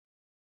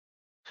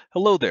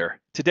Hello there.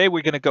 Today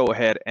we're going to go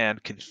ahead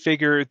and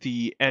configure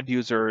the end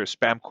user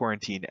spam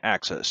quarantine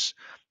access.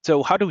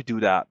 So how do we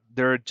do that?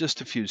 There are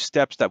just a few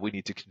steps that we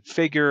need to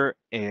configure,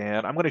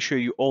 and I'm going to show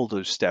you all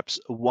those steps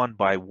one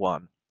by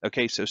one.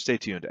 Okay, so stay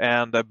tuned.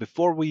 And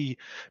before we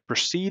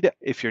proceed,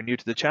 if you're new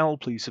to the channel,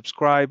 please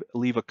subscribe,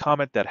 leave a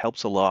comment. That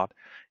helps a lot,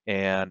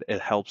 and it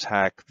helps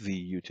hack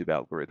the YouTube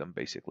algorithm,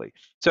 basically.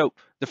 So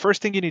the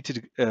first thing you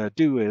need to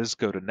do is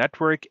go to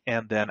network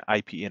and then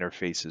IP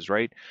interfaces,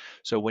 right?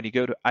 So when you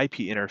go to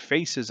IP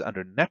interfaces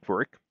under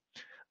network,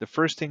 the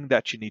first thing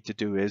that you need to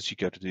do is you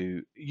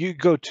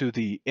go to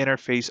the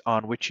interface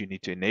on which you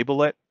need to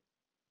enable it,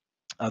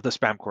 the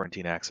spam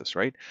quarantine access,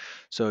 right?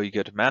 So you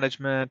go to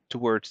management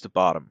towards the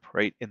bottom,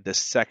 right? In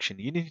this section,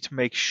 you need to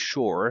make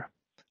sure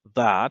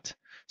that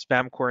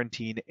spam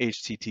quarantine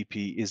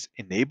HTTP is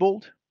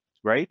enabled,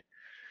 right?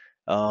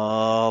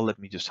 Let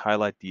me just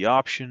highlight the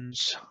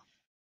options.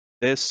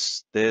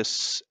 This,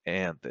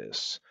 and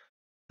this.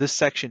 This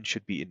section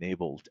should be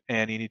enabled,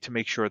 and you need to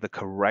make sure the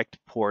correct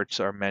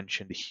ports are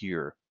mentioned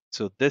here.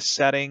 So this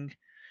setting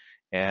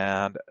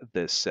and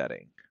this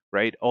setting,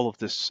 right? All of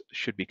this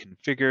should be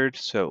configured.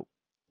 So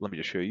let me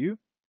just show you.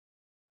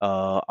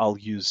 I'll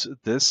use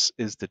this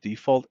is the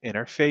default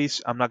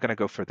interface. I'm not going to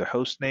go for the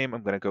host name.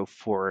 I'm going to go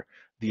for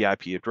the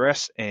IP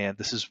address, and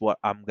this is what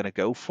I'm going to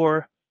go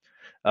for.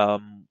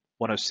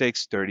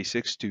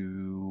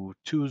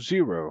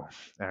 106.36.2.20,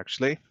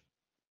 actually.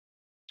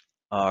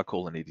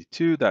 Colon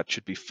 82, that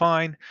should be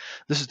fine.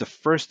 This is the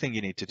first thing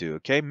you need to do,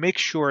 okay? Make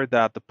sure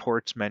that the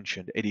ports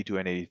mentioned, 82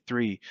 and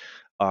 83,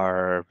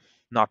 are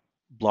not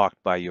blocked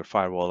by your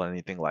firewall or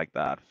anything like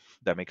that.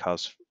 That may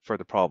cause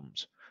further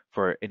problems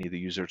for any of the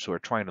users who are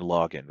trying to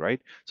log in, right?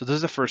 So this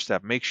is the first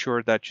step. Make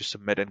sure that you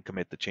submit and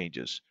commit the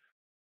changes.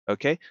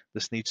 Okay,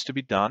 this needs to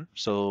be done.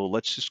 So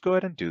let's just go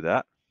ahead and do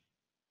that.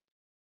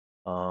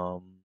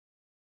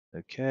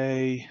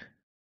 Okay,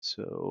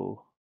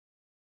 so,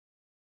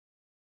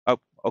 oh,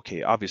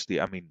 okay,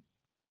 obviously, I mean,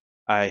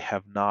 I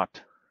have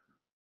not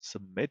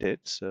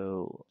submitted.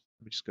 So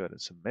let me just go ahead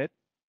and submit.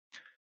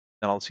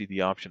 Then I'll see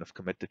the option of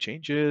commit the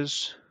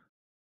changes.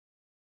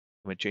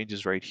 Commit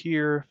changes right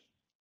here.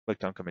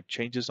 Clicked on commit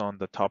changes on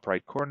the top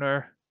right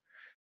corner.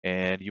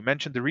 And you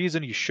mentioned the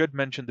reason. You should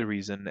mention the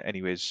reason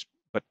anyways,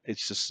 but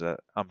it's just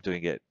I'm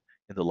doing it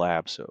in the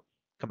lab. So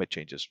commit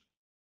changes.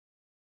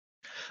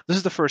 This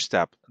is the first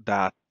step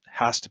that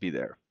has to be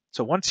there.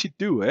 So once you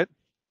do it,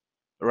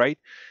 right,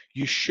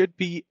 you should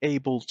be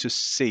able to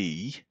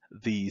see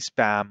the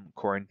spam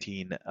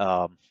quarantine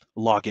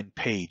login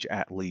page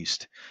at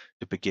least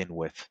to begin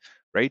with,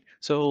 right?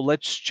 So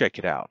let's check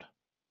it out.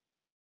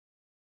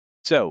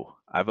 So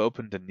I've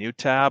opened a new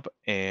tab,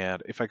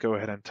 and if I go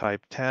ahead and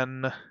type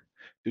 10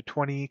 to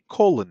 20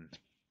 colon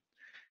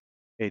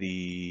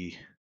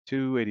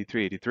 82,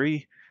 83,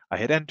 83, I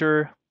hit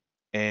enter,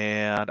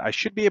 and I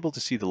should be able to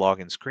see the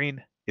login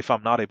screen. If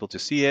I'm not able to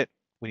see it,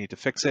 we need to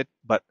fix it,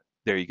 but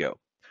there you go.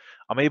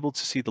 I'm able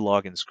to see the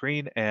login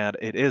screen, and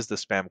it is the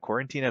spam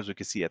quarantine, as we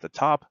can see at the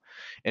top.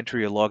 Enter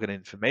your login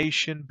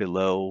information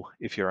below.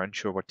 If you're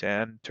unsure what to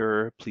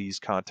enter, please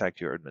contact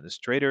your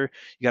administrator.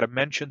 You got to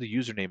mention the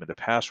username and the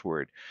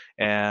password.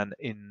 And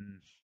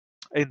in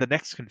the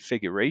next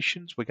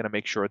configurations, we're going to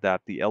make sure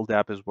that the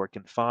LDAP is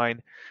working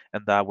fine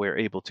and that we're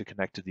able to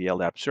connect to the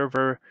LDAP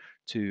server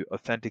to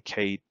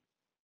authenticate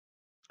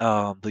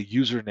the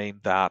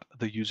username that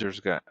the users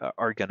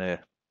are going to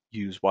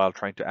use while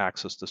trying to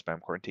access the spam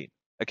quarantine.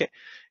 Okay,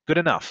 good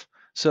enough.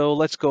 So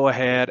let's go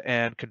ahead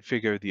and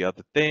configure the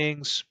other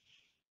things.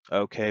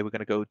 Okay, we're going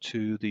to go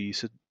to the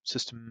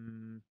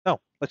system. No,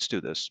 let's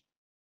do this.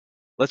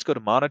 Let's go to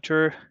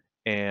monitor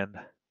and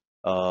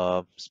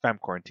spam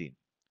quarantine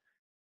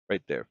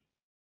right there.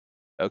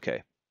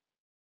 Okay,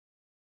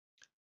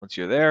 once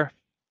you're there,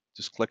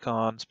 just click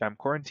on spam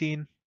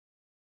quarantine.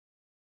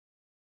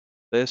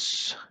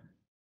 This.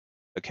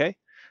 Okay,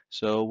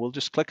 so we'll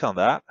just click on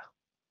that.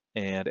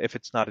 And if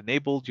it's not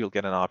enabled, you'll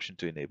get an option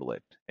to enable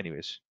it.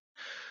 Anyways,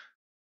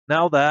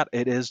 now that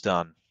it is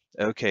done,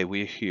 okay,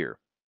 we're here.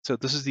 So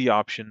this is the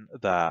option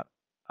that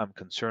I'm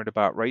concerned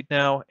about right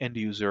now, end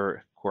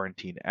user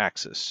quarantine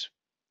access,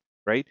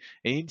 right?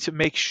 And you need to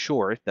make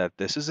sure that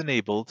this is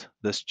enabled,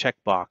 this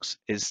checkbox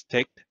is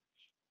ticked,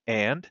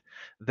 and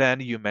then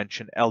you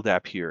mention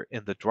LDAP here.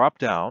 In the drop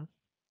down,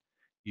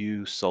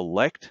 you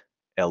select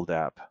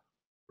LDAP,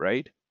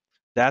 right?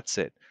 That's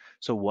it.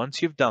 So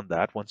once you've done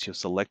that, once you've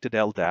selected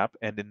LDAP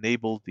and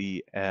enabled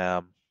the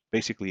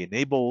basically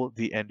enable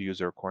the end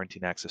user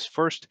quarantine access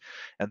first,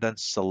 and then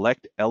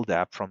select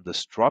LDAP from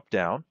this drop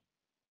down,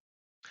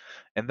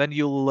 and then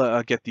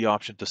you'll get the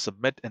option to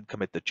submit and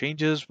commit the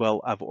changes.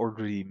 Well, I've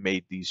already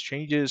made these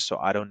changes, so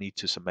I don't need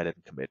to submit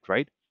and commit,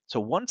 right?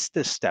 So once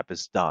this step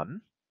is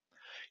done,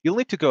 you'll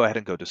need to go ahead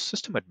and go to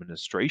System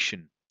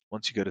Administration.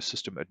 Once you go to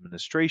System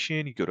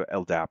Administration, you go to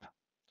LDAP.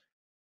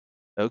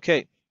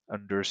 Okay,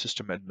 under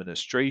System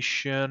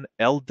Administration,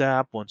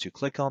 LDAP, once you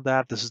click on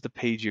that, this is the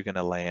page you're going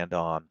to land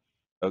on.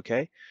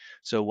 Okay,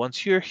 so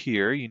once you're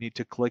here, you need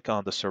to click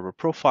on the server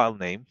profile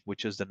name,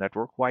 which is the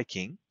Network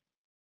Viking.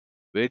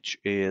 which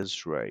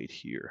is right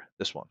here,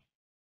 this one.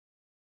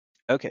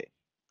 Okay,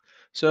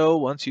 so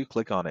once you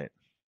click on it,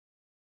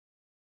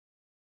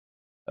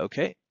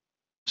 okay,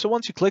 so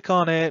once you click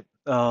on it,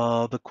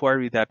 the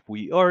query that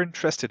we are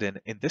interested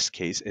in this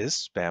case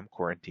is spam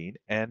quarantine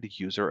and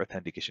user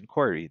authentication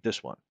query,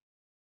 this one.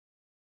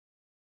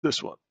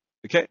 This one,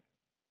 okay?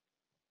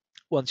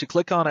 Once you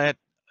click on it,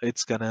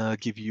 it's gonna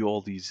give you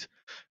all these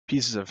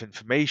pieces of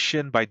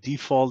information. By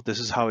default, this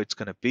is how it's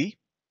gonna be,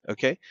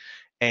 okay?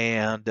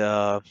 And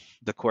the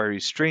query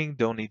string,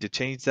 don't need to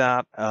change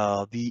that.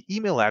 The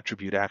email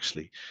attribute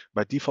actually,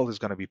 by default is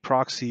gonna be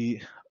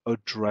proxy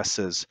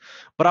addresses,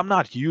 but I'm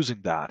not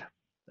using that.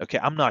 Okay,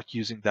 I'm not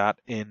using that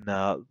in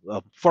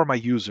for my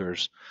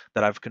users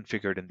that I've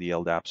configured in the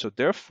LDAP. So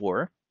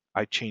therefore,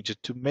 I change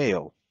it to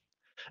mail.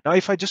 Now,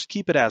 if I just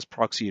keep it as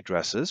proxy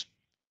addresses,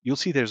 you'll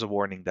see there's a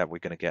warning that we're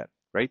going to get,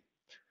 right?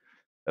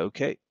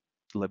 Okay,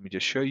 let me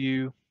just show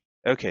you.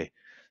 Okay,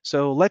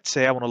 so let's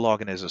say I want to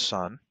log in as a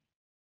son,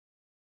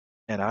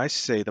 and I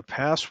say the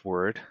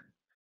password.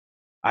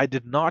 I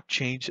did not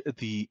change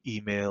the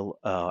email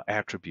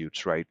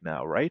attributes right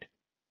now, right?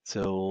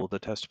 So the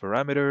test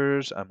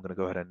parameters, I'm going to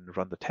go ahead and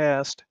run the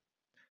test.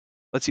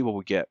 Let's see what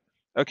we get.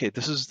 Okay,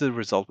 this is the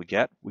result we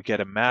get. We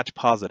get a match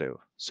positive.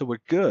 So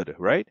we're good,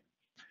 right?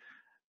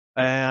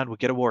 And we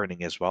get a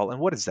warning as well. And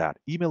what is that?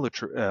 Email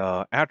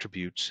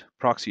attributes,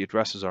 proxy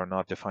addresses are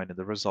not defined in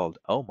the result.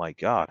 Oh my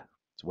God.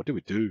 So what do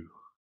we do?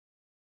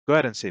 Go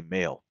ahead and say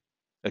mail.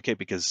 Okay,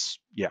 because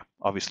yeah,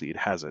 obviously it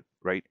has it,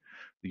 right?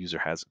 The user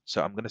has it.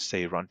 So I'm going to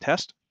say run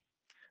test,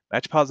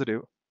 match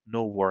positive,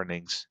 no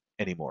warnings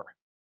anymore.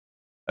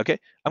 Okay,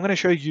 I'm going to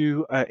show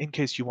you, in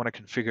case you want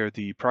to configure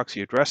the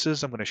proxy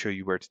addresses, I'm going to show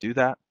you where to do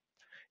that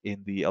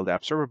in the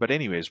LDAP server. But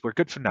anyways, we're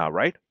good for now,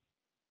 right?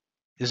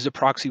 This is a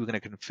proxy we're going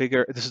to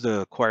configure. This is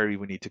the query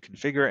we need to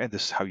configure, and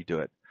this is how you do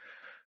it.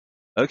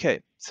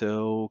 Okay,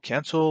 so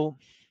cancel.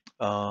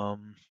 I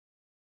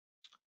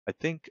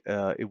think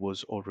it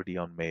was already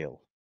on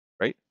mail,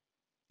 right?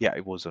 Yeah,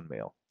 it was on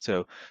mail.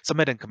 So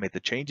submit and commit the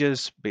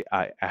changes.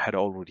 I had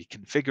already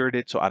configured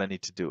it, so I don't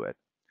need to do it.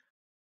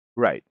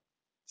 Right.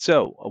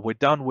 So we're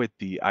done with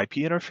the IP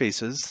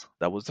interfaces.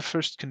 That was the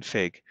first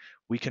config.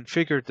 We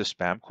configured the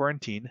spam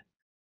quarantine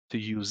to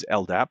use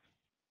LDAP.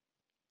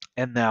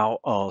 And now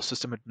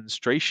system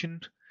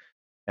administration,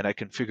 and I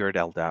configured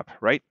LDAP,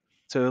 right?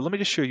 So let me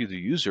just show you the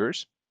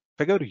users.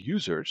 If I go to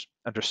users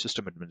under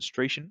system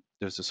administration,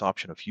 there's this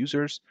option of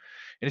users,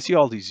 and you see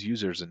all these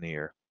users in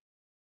here.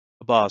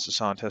 A boss, a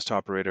SON test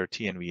operator,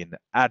 TNV, and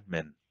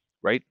admin,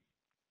 right?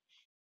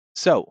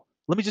 So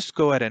let me just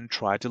go ahead and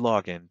try to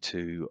log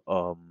into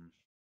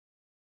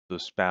the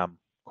spam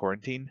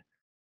quarantine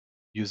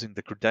using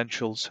the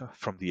credentials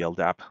from the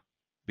LDAP,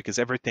 because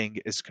everything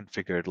is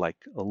configured, like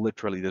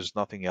literally there's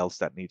nothing else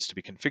that needs to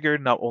be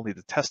configured. Not only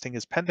the testing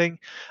is pending,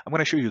 I'm going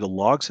to show you the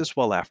logs as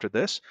well after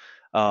this.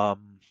 Well,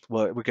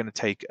 we're going to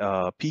take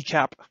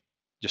PCAP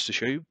just to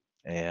show you,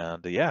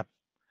 and yeah,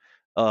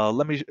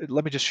 let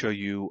me just show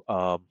you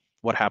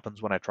what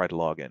happens when I try to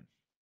log in.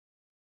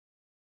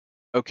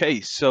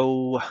 Okay,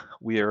 so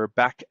we are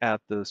back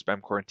at the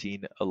spam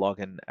quarantine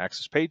login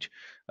access page,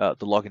 the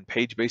login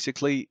page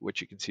basically, which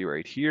you can see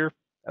right here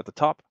at the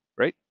top,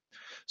 right?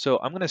 So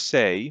I'm going to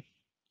say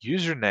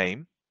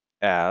username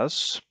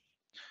as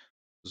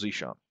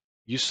Zishan.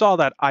 You saw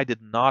that I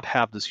did not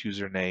have this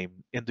username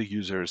in the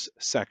users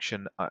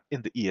section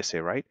in the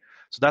ESA, right?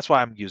 So that's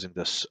why I'm using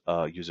this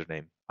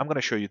username. I'm going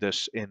to show you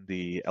this in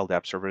the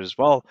LDAP server as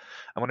well.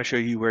 I'm going to show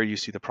you where you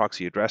see the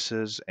proxy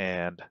addresses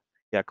and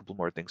yeah, a couple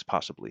more things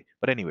possibly.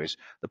 But anyways,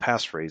 the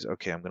passphrase.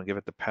 Okay, I'm going to give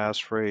it the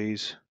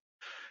passphrase.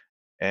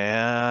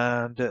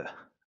 And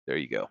there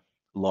you go.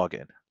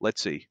 Login.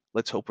 Let's see.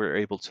 Let's hope we're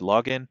able to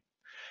log in.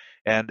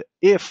 And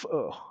if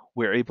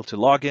we're able to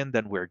log in,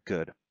 then we're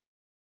good.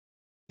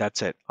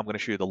 That's it. I'm going to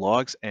show you the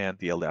logs and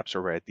the LDAP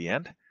server at the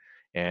end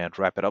and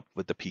wrap it up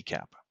with the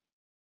PCAP.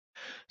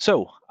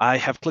 So I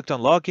have clicked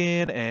on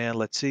login and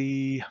let's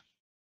see.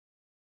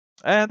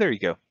 And there you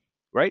go,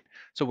 right?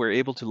 So we're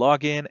able to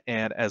log in,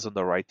 and as on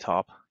the right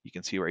top, you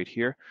can see right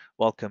here,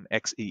 welcome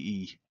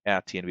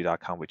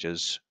xee@tnv.com, which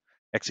is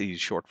XEE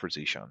is short for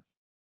Zishan,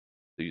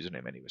 the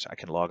username anyways. I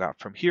can log out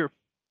from here.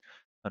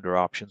 Under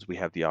options, we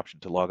have the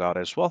option to log out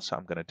as well, so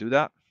I'm going to do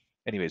that.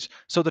 Anyways,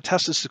 so the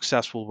test is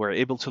successful. We're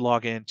able to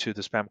log into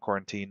the spam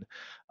quarantine.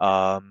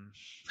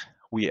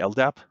 We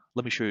LDAP.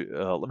 Let me show you.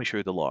 Let me show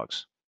you the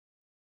logs.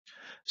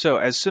 So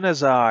as soon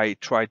as I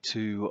try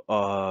to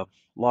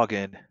log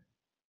in,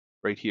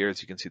 right here,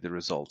 as you can see the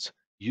results.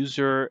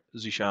 User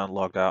Zishan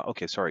logged out.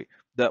 Okay, sorry.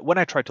 When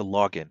I tried to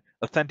log in,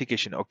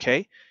 authentication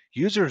okay.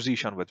 User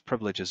Zishan with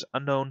privileges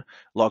unknown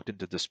logged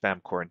into the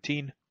spam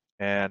quarantine,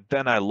 and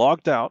then I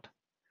logged out.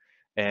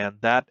 And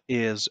that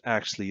is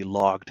actually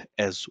logged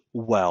as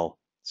well.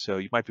 So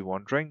you might be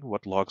wondering,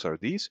 what logs are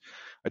these?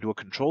 I do a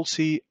Control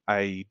C,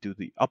 I do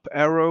the up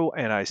arrow,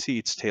 and I see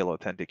it's tail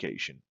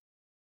authentication,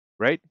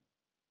 right?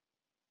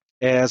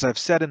 As I've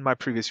said in my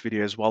previous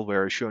video as well,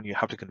 where I've shown you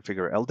how to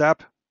configure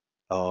LDAP,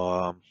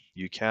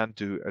 you can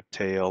do a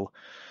tail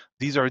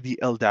these are the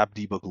LDAP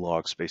debug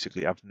logs.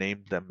 Basically, I've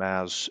named them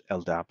as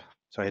LDAP.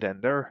 So I hit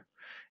enter,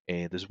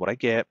 and this is what I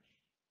get.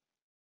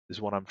 This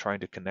is what I'm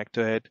trying to connect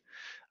to it.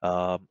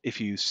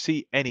 If you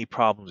see any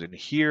problems in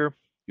here,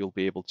 you'll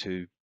be able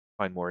to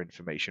find more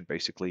information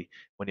basically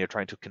when you're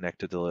trying to connect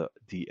to the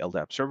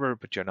LDAP server,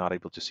 but you're not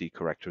able to see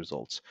correct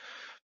results.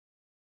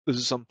 This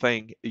is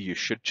something you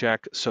should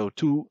check. So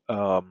two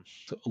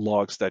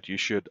logs that you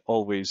should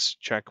always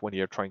check when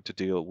you're trying to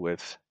deal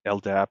with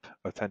LDAP,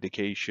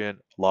 authentication,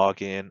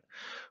 login,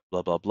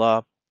 blah, blah,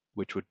 blah,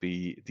 which would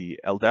be the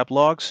LDAP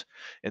logs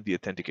and the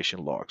authentication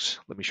logs.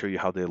 Let me show you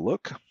how they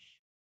look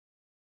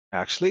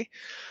actually.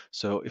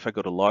 So if I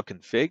go to log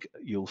config,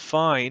 you'll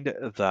find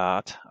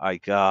that I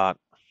got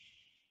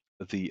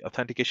the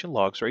authentication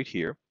logs right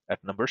here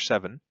at number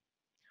 7,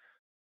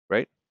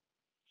 right?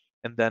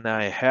 And then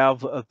I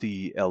have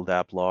the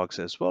LDAP logs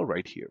as well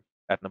right here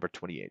at number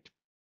 28.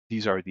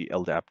 These are the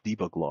LDAP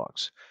debug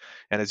logs.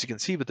 And as you can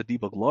see with the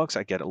debug logs,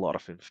 I get a lot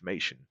of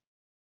information,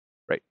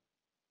 right?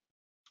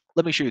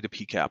 Let me show you the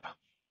PCAP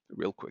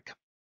real quick.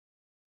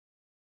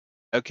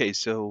 Okay,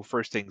 so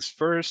first things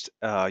first,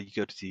 you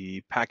go to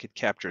the packet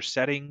capture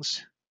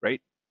settings,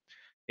 right?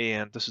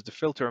 And this is the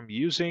filter I'm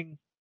using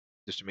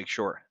just to make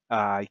sure.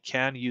 I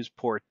can use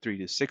port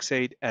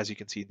 3268. As you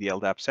can see in the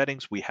LDAP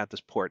settings, we had this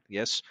port.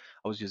 Yes,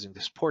 I was using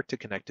this port to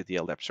connect to the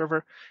LDAP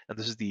server, and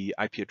this is the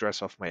IP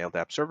address of my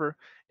LDAP server,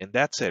 and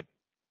that's it.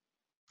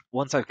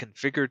 Once I've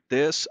configured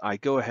this, I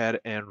go ahead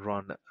and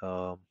run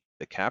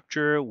the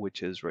capture,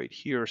 which is right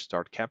here,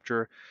 start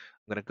capture.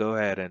 I'm gonna go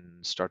ahead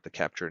and start the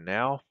capture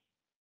now,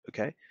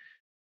 okay?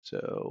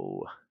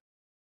 So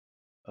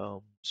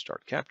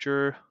start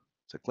capture,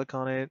 so click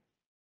on it,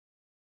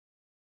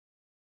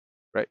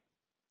 right?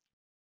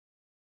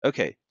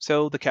 Okay,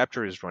 so the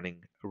capture is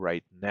running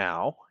right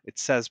now. It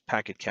says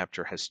packet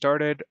capture has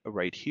started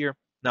right here.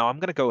 Now I'm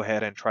gonna go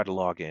ahead and try to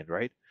log in,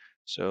 right?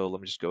 So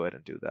let me just go ahead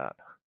and do that.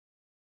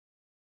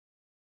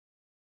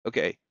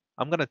 Okay,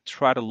 I'm gonna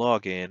try to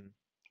log in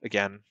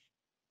again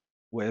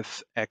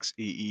with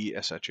XEE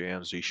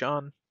SHAN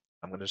Zishan.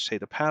 I'm gonna say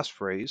the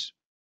passphrase,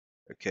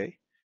 okay?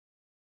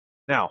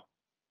 Now,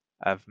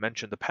 I've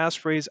mentioned the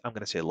passphrase, I'm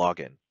gonna say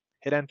login.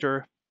 Hit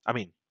enter,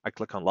 I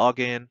click on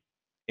login,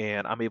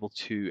 and I'm able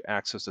to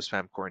access the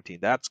spam quarantine.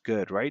 That's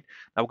good, right?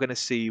 Now we're gonna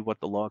see what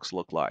the logs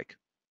look like.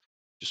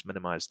 Just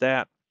minimize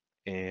that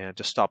and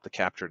just stop the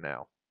capture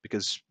now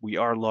because we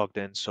are logged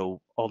in.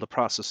 So all the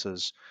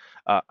processes,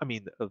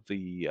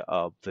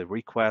 the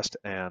request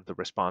and the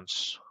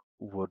response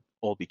would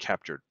all be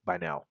captured by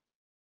now.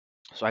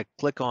 So I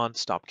click on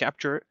stop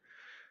capture,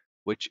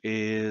 which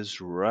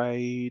is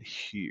right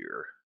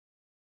here,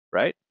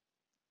 right?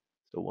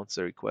 So once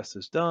the request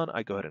is done,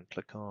 I go ahead and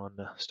click on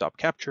stop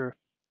capture.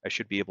 I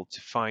should be able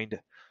to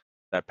find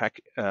that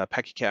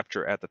packet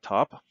capture at the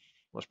top,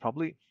 most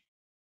probably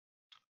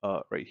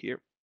right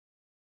here.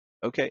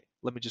 Okay,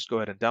 let me just go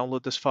ahead and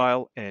download this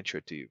file and show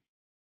it to you.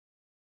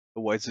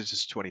 Why is it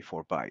just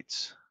 24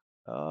 bytes?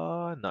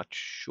 Not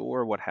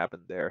sure what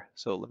happened there.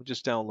 So let me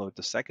just download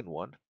the second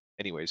one.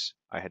 Anyways,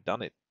 I had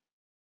done it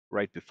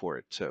right before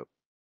it. So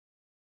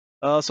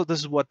this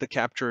is what the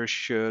capture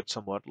should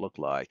somewhat look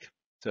like.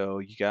 So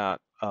you got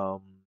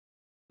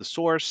the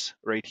source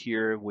right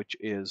here, which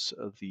is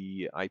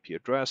the IP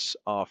address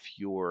of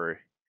your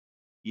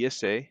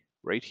ESA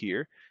right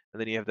here.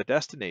 And then you have the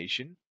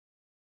destination.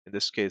 In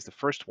this case, the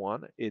first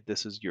one,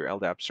 this is your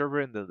LDAP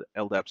server, and the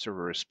LDAP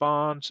server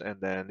responds, and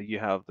then you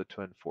have the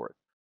twin port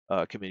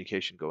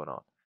communication going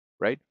on,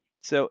 right?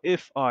 So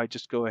if I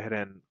just go ahead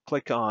and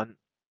click on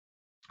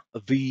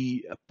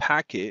the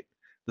packet,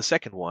 the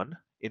second one,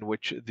 in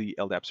which the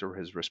LDAP server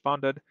has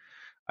responded,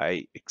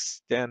 I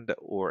extend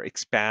or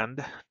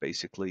expand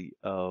basically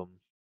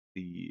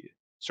the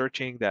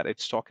searching that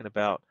it's talking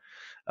about.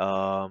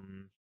 I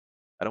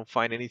don't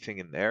find anything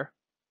in there.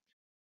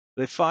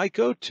 If I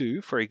go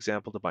to, for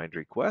example, the bind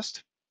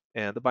request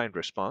and the bind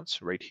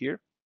response right here,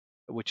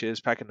 which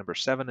is packet number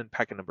 7 and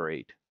packet number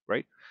 8,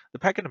 right? The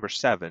packet number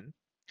 7,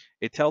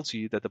 it tells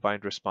you that the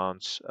bind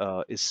response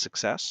is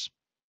success,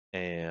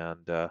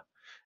 and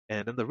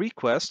in the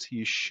request,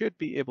 you should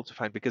be able to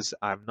find, because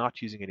I'm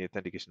not using any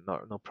authentication,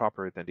 no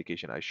proper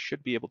authentication, I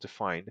should be able to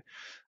find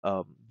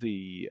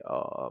the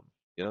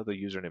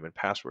the username and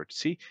password.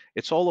 See,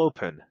 it's all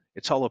open.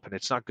 It's all open.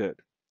 It's not good.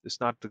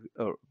 It's not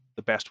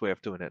the best way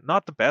of doing it.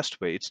 Not the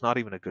best way. It's not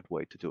even a good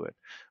way to do it,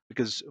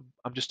 because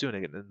I'm just doing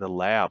it in the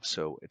lab,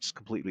 so it's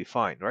completely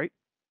fine, right?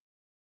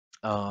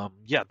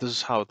 Yeah, this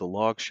is how the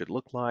log should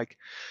look like.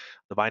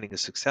 The binding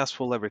is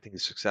successful. Everything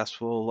is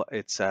successful.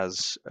 It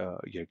says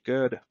you're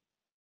good.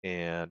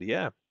 And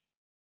yeah,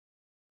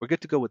 we're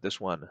good to go with this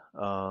one.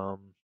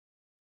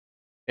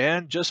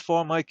 And just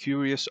for my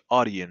curious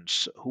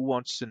audience,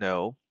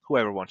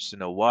 whoever wants to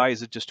know, why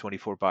is it just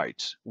 24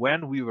 bytes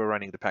when we were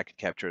running the packet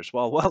capture as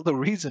well? Well, the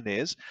reason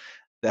is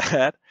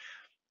that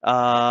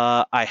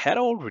I had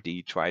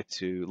already tried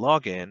to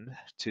log in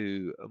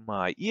to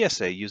my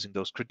ESA using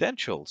those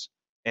credentials,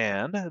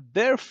 and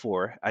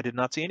therefore I did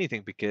not see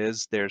anything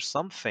because there's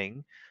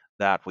something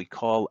that we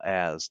call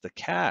as the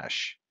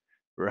cache,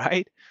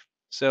 right?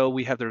 So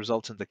we have the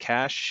results in the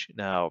cache.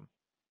 Now,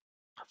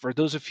 for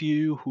those of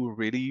you who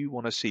really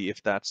want to see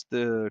if that's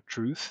the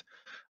truth,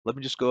 let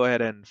me just go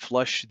ahead and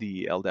flush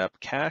the LDAP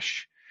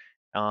cache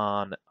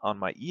on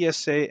my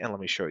ESA, and let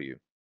me show you.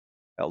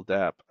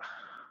 LDAP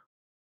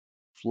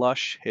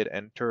flush, hit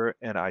enter,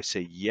 and I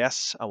say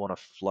yes, I want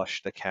to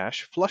flush the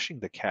cache, flushing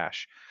the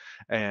cache,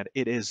 and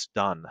it is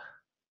done.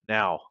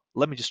 Now,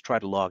 let me just try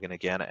to log in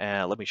again,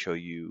 and let me show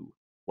you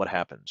what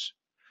happens.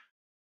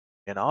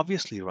 And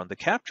obviously run the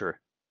capture.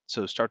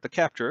 So start the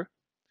capture.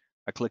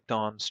 I clicked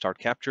on start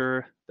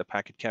capture. The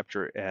packet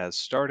capture has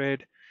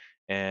started,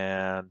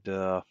 and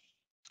let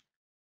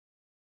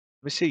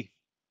me see.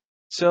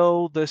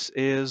 So this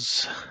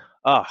is,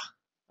 I'm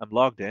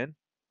logged in.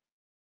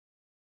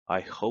 I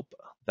hope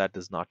that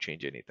does not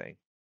change anything.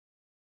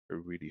 I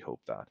really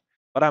hope that.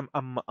 But I'm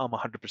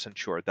 100%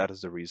 sure that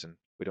is the reason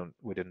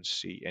we didn't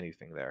see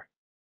anything there.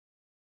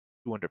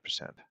 200%.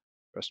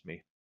 Trust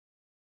me.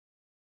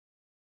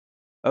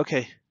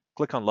 Okay,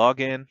 click on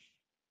login,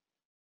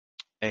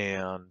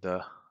 and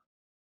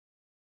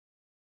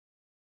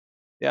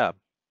yeah,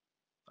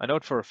 I know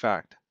it for a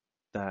fact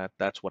that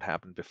that's what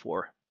happened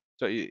before.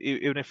 So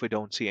even if we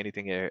don't see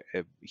anything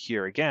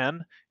here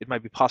again, it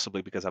might be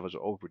possibly because I was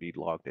already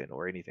logged in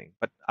or anything,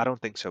 but I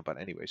don't think so. But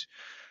anyways,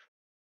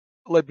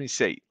 let me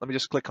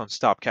just click on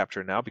stop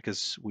capture now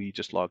because we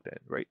just logged in,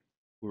 right?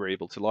 We were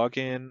able to log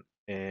in,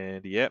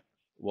 and yep,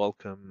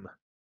 welcome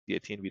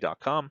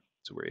thenetworkviking.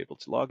 So we're able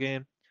to log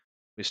in.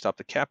 We stop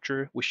the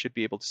capture. We should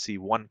be able to see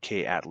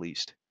 1K at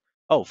least.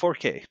 Oh,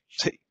 4K.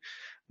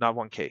 Not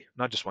 1K,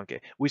 not just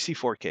 1K. We see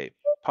 4K,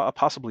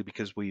 possibly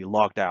because we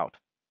logged out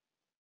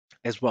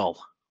as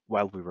well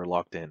while we were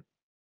logged in,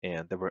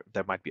 and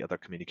there might be other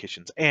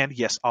communications. And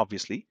yes,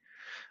 obviously,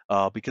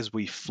 because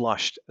we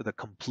flushed the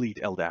complete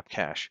LDAP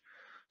cache,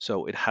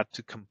 so it had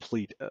to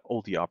complete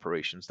all the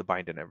operations, the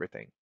bind and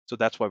everything. So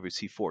that's why we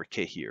see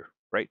 4K here,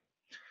 right?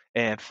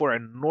 And for a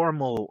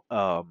normal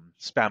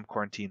spam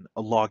quarantine,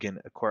 a login,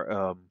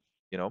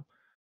 you know,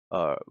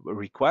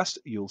 request,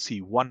 you'll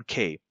see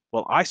 1K.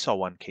 Well, I saw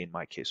 1K in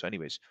my case. So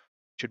anyways,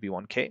 it should be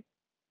 1K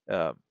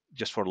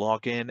just for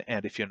login,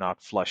 and if you're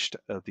not flushed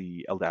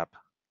the LDAP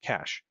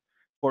cache.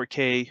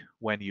 4K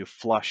when you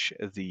flush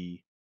the,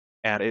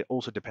 and it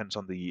also depends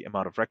on the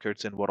amount of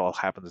records and what all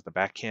happens in the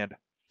backend.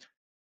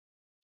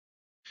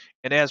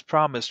 And as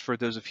promised, for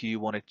those of you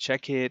who want to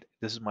check it,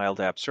 this is my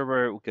LDAP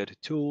server. We go to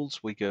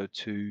tools, we go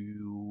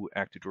to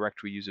Active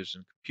Directory users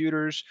and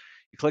computers.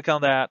 You click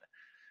on that,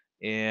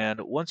 and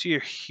once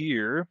you're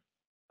here,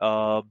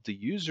 the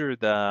user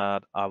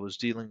that I was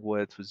dealing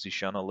with was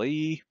Zishan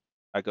Ali.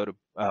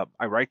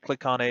 I right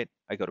click on it,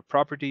 I go to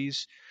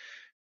properties.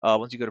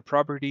 Once you go to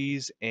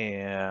properties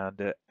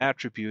and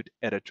attribute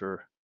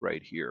editor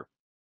right here,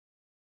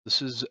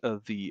 this is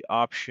the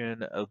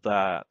option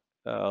that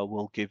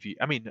will give you,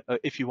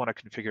 if you want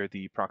to configure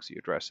the proxy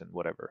address and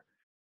whatever,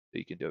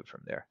 you can do it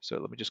from there. So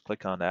let me just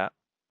click on that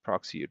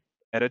proxy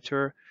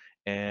editor.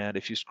 And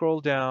if you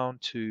scroll down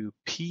to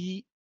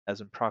P as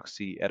in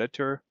proxy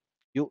editor,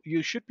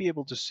 you should be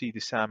able to see the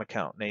SAM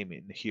account name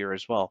in here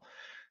as well.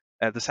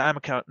 The SAM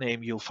account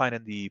name you'll find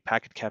in the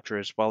packet capture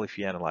as well if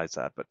you analyze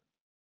that. But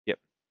yep.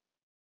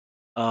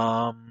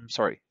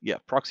 Sorry, yeah,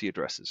 proxy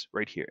addresses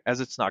right here, as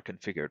it's not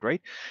configured,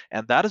 right?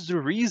 And that is the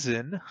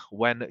reason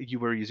when you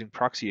were using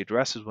proxy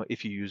addresses,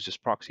 if you use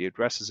just proxy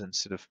addresses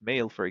instead of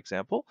mail, for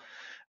example,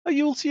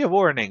 you'll see a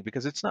warning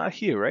because it's not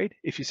here, right?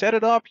 If you set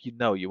it up, you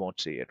know you won't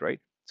see it, right?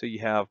 So you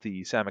have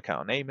the SAM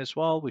account name as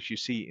well, which you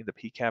see in the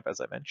PCAP, as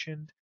I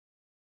mentioned.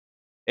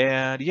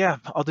 And yeah,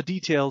 all the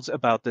details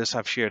about this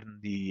I've shared in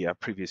the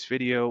previous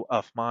video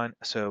of mine.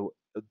 So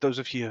those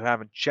of you who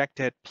haven't checked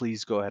it,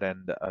 please go ahead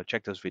and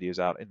check those videos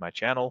out in my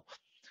channel.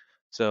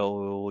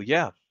 So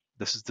yeah,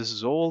 this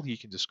is all. You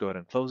can just go ahead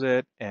and close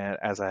it. And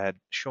as I had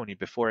shown you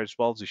before as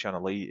well, Zushan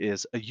Ali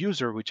is a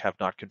user which have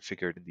not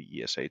configured in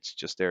the ESA. It's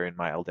just there in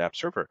my LDAP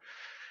server.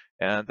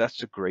 And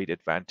that's a great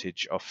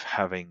advantage of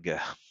having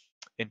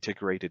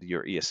integrated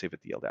your ESA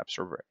with the LDAP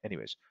server.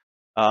 Anyways,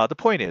 the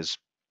point is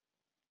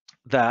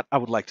that I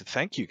would like to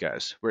thank you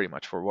guys very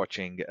much for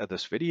watching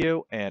this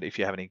video. And if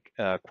you have any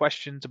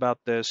questions about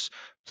this,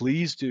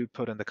 please do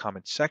put in the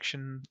comment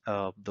section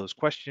those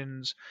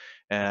questions.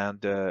 And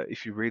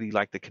if you really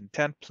like the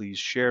content, please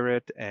share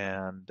it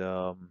and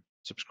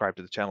subscribe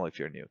to the channel if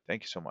you're new.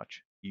 Thank you so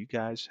much. You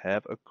guys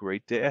have a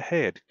great day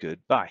ahead.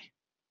 Goodbye.